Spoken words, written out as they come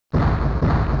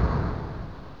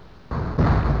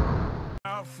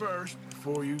out first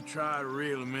before you try to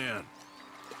reel him in.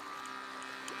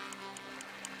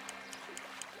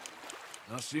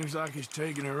 Well, seems like he's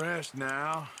taking a rest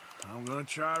now. I'm gonna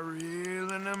try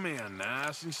reeling him in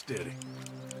nice and steady.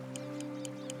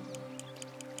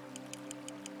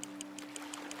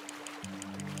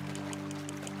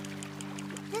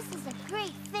 This is a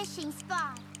great fishing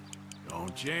spot.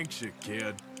 Don't jinx it,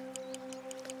 kid.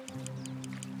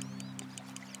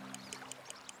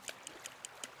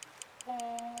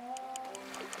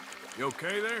 You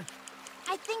okay there?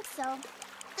 I think so.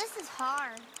 This is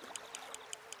hard.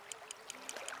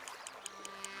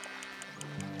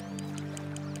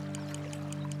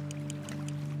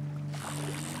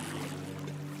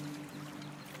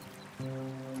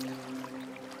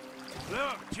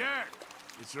 Look, Jack,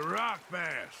 it's a rock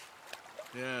bass.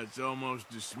 Yeah, it's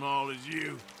almost as small as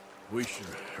you. We should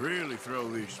really throw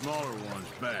these smaller ones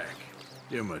back.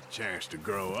 Give them a chance to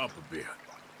grow up a bit.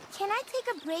 Can I take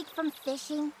a break from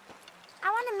fishing? I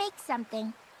want to make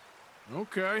something.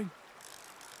 Okay.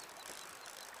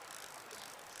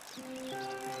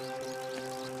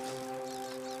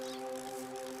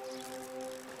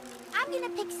 I'm gonna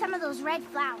pick some of those red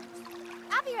flowers.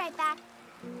 I'll be right back.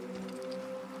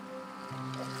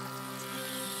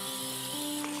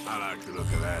 I like the look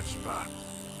of that spot.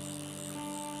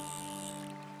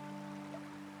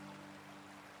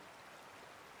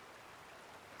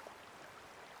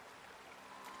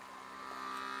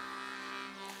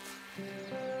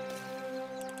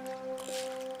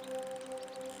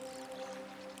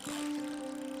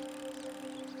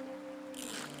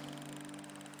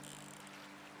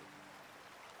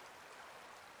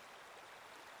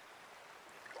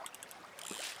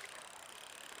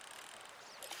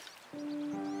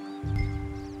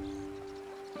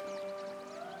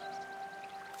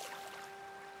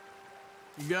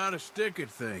 You gotta stick at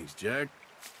things, Jack.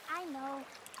 I know.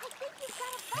 I think he's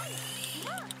got a fight.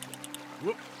 Look.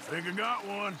 Whoop, think I got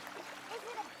one. Is it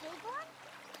a big one?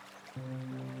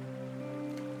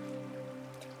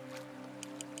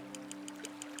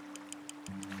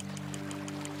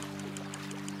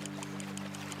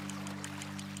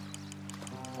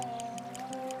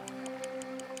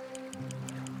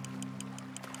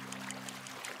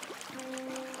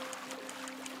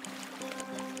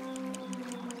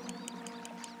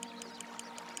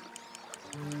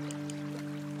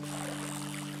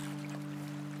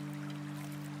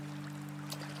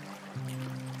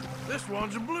 This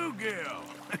one's a bluegill.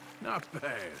 Not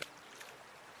bad.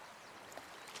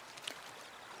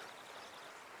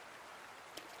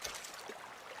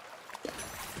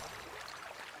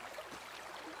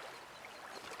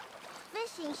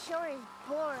 Fishing sure is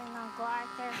boring, Uncle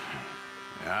Arthur.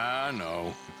 I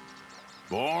know.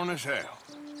 Boring as hell.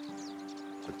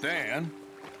 But then,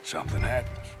 something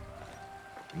happens.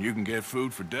 And you can get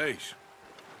food for days.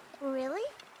 Really?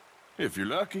 If you're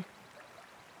lucky.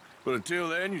 But until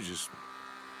then, you just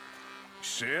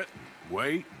sit and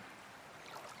wait.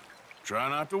 And try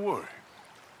not to worry.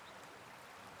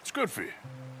 It's good for you.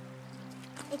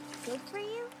 It's good for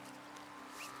you?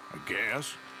 I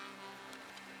guess.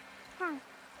 Huh.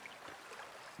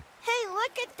 Hey,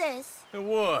 look at this. And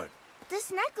what?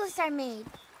 This necklace I made.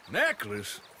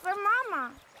 Necklace? For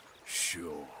Mama.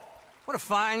 Sure. What a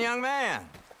fine young man.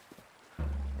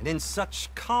 And in such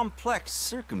complex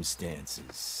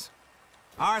circumstances.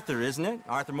 Arthur, isn't it?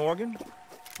 Arthur Morgan?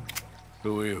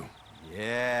 Who are you?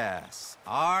 Yes,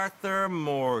 Arthur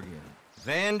Morgan.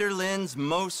 Vanderlin's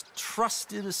most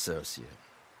trusted associate.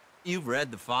 You've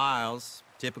read the files.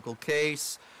 Typical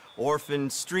case.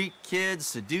 Orphaned street kid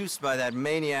seduced by that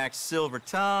maniac's silver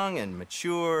tongue and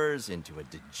matures into a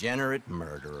degenerate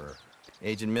murderer.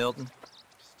 Agent Milton?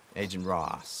 Agent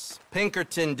Ross.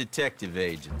 Pinkerton Detective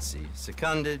Agency,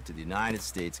 seconded to the United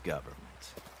States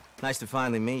government. Nice to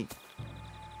finally meet.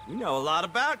 We know a lot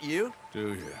about you.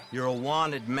 Do you? You're a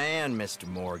wanted man, Mr.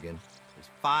 Morgan. There's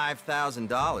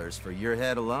 $5,000 for your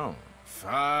head alone.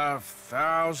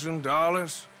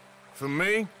 $5,000? For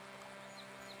me?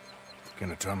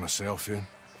 Can I turn myself in?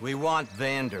 We want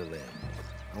Vanderlyn.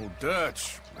 Old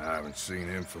Dutch. I haven't seen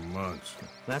him for months.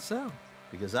 That's so.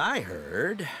 Because I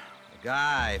heard a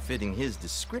guy fitting his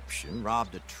description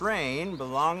robbed a train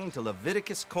belonging to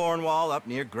Leviticus Cornwall up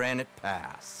near Granite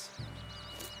Pass.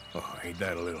 Oh, ain't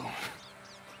that a little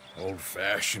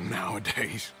old-fashioned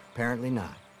nowadays? Apparently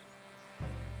not.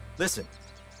 Listen.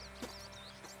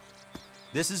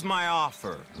 This is my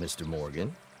offer, Mr.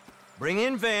 Morgan. Bring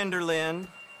in Vanderlyn,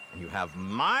 and you have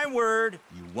my word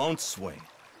you won't swing.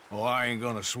 Oh, I ain't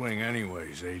gonna swing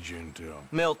anyways, Agent,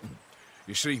 Milton.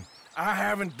 You see, I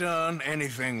haven't done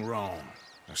anything wrong.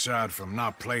 Aside from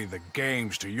not playing the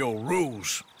games to your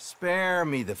rules. Spare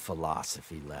me the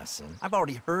philosophy lesson. I've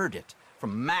already heard it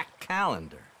from Mac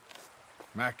Callender.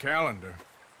 Mac Callender?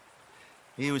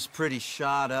 He was pretty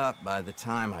shot up by the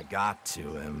time I got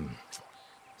to him.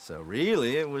 So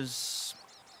really, it was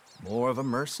more of a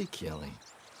mercy killing.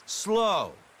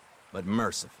 Slow, but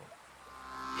merciful.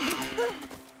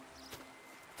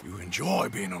 You enjoy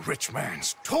being a rich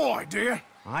man's toy, do you?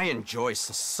 I enjoy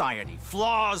society,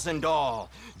 flaws and all.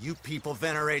 You people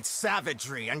venerate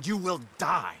savagery, and you will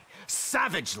die.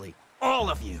 Savagely,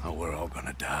 all of you. Oh, we're all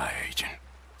gonna die, Agent.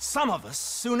 Some of us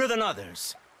sooner than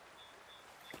others.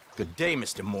 Good day,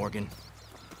 Mr. Morgan.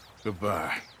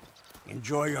 Goodbye.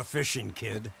 Enjoy your fishing,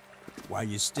 kid, while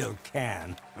you still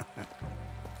can.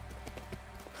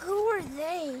 Who are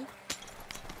they?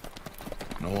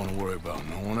 No one to worry about,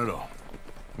 no one at all.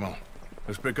 Come on,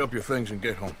 let's pick up your things and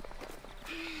get home.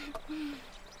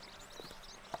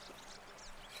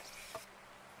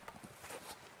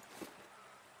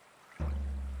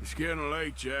 It's getting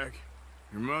late, Jack.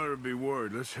 Your mother will be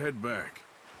worried. Let's head back.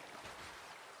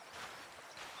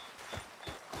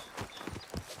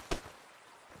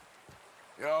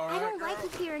 You all right, I don't girl? like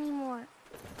it here anymore.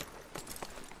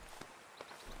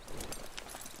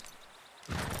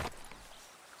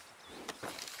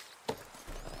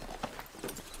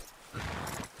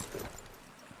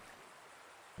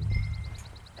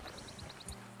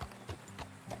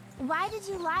 Why did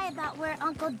you lie about where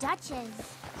Uncle Dutch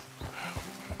is?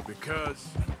 Because...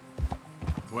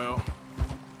 well...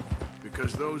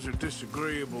 because those are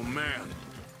disagreeable men.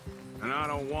 And I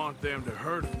don't want them to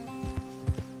hurt him.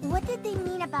 What did they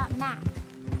mean about Mac?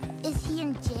 Is he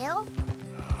in jail?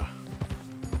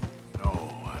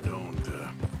 No, I don't,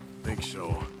 think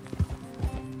so.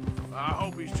 I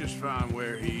hope he's just fine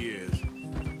where he is.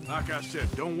 Like I said,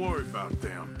 don't worry about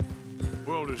them. The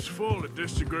world is full of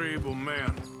disagreeable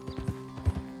men.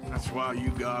 That's why you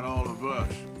got all of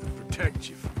us, to protect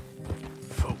you from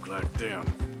folk like them.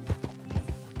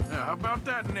 Now, how about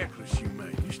that necklace you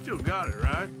made? You still got it,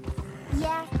 right?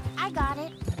 Yeah, I got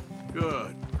it.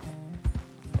 Good.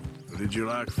 Did you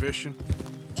like fishing?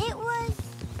 It was...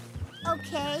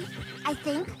 okay, I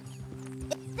think.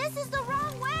 This is the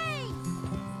wrong way!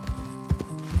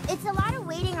 It's a lot of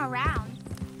waiting around.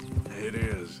 It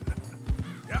is.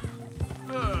 Yeah.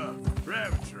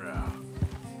 Rabbit trout.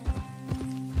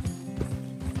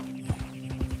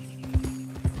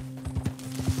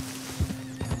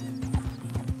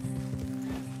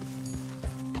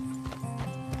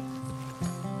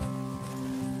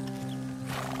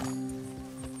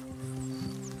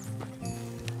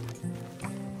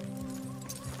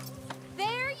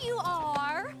 There you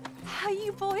are. How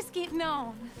you boys getting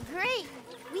on? Great!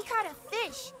 We caught a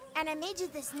fish, and I made you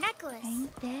this necklace.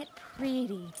 Ain't that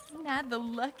pretty? Not the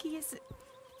luckiest.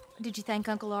 Did you thank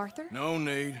Uncle Arthur? No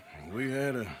need. We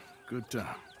had a good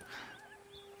time.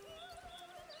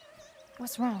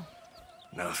 What's wrong?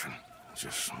 Nothing.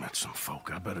 Just met some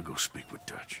folk. I better go speak with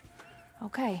Dutch.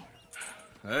 Okay.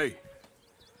 Hey,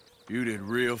 you did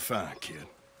real fine, kid.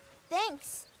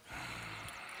 Thanks.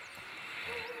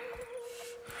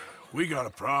 We got a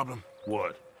problem.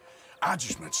 What? I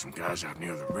just met some guys out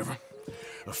near the river.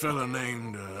 A fella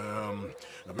named,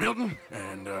 Milton,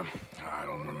 and, I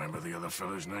don't remember the other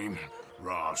fella's name.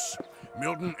 Ross.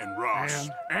 Milton and Ross.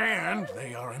 And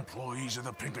they are employees of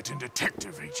the Pinkerton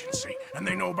Detective Agency. And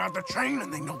they know about the train,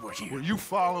 and they know we're here. Were you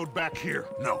followed back here?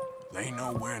 No, they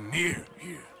know we're near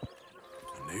here.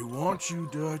 And they want you,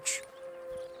 Dutch.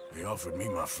 They offered me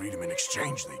my freedom in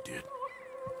exchange, they did.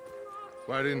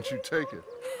 Why didn't you take it?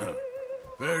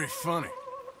 Very funny.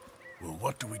 Well,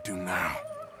 what do we do now?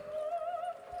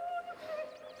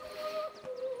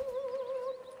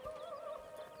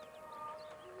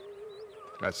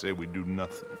 I say we do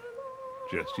nothing.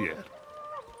 Just yet.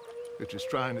 They're just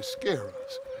trying to scare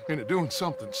us into doing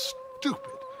something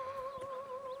stupid.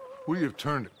 We have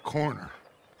turned a corner.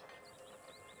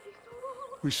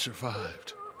 We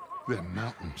survived them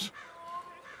mountains.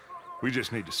 We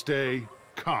just need to stay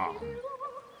calm.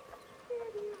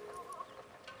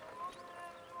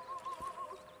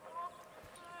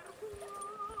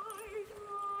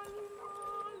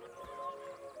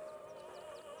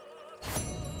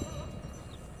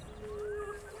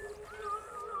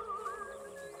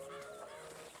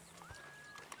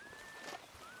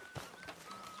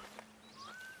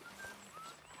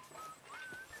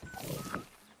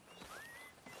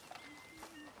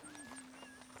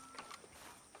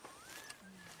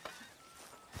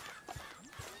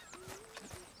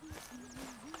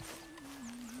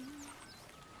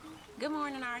 Good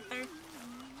morning, Arthur.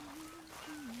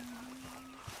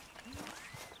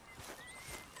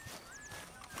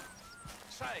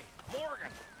 Say,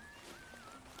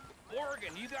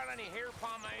 Morgan, you got any hair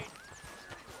pomade?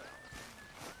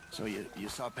 So you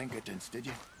saw Pinkertons, did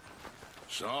you?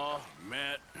 Saw,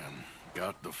 met, and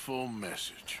got the full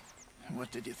message.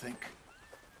 What did you think?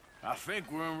 I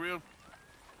think we're in real...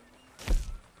 This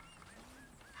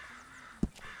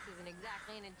isn't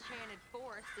exactly an enchanted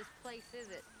forest, this place, is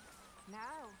it? No.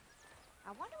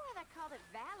 I wonder why they called it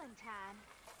Valentine.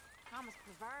 Almost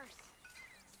perverse.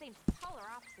 Seems polar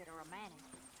opposite of romantic.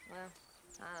 Well,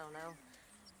 I don't know.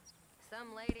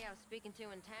 Some lady I was speaking to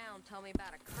in town told me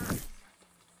about a curse.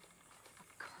 A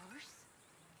curse?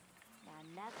 Now,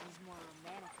 nothing's more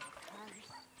romantic than a curse.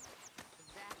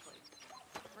 Exactly.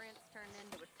 Prince turned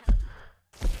into a town.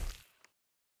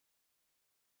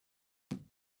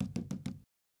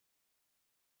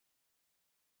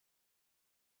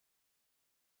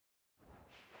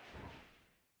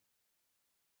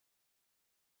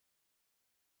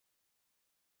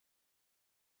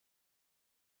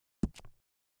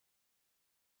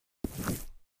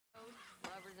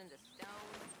 Lovers into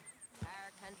stone.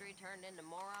 Entire country turned into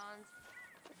morons.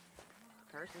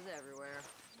 Curses everywhere.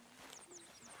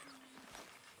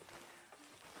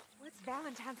 What's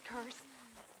Valentine's curse?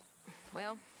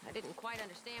 Well, I didn't quite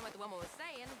understand what the woman was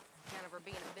saying, kind of her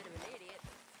being a bit of an idiot.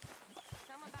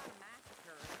 Something about a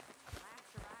massacre, last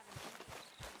surviving idiot.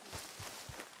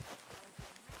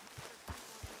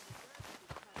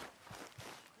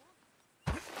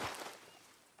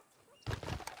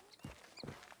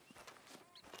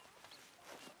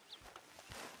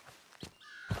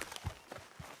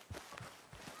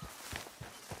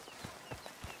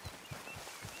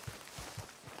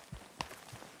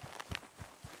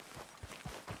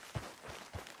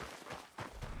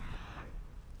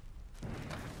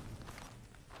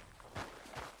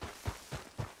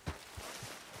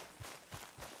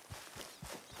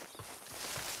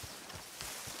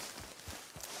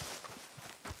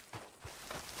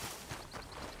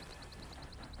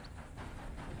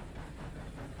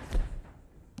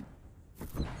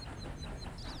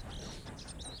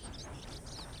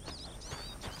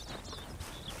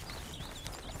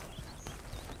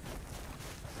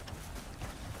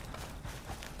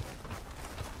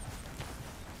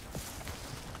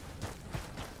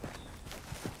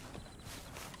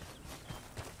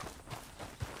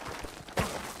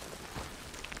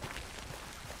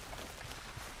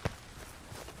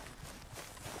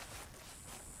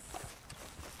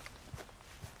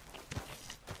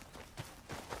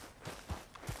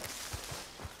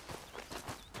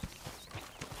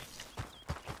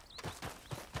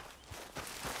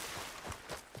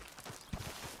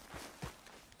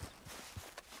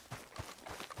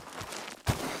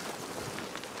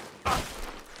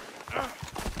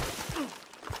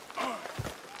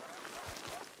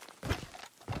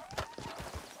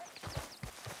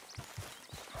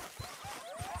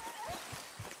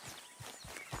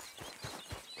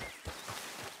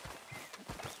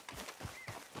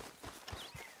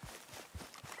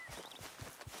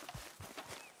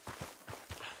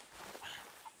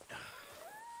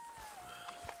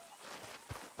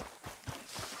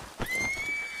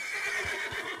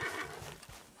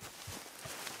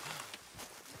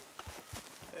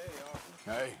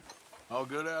 Hey, all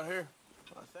good out here?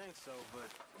 I think so, but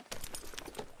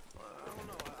I don't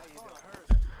know how you got hurt.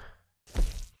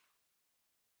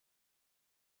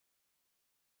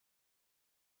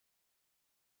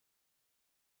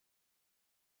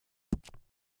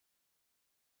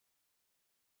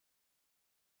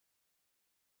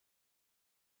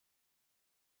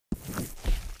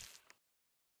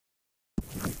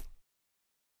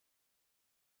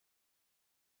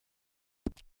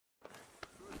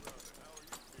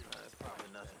 That's probably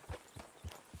nothing.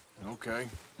 Okay,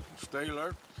 stay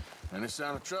alert. Any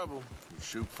sign of trouble, you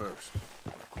shoot first.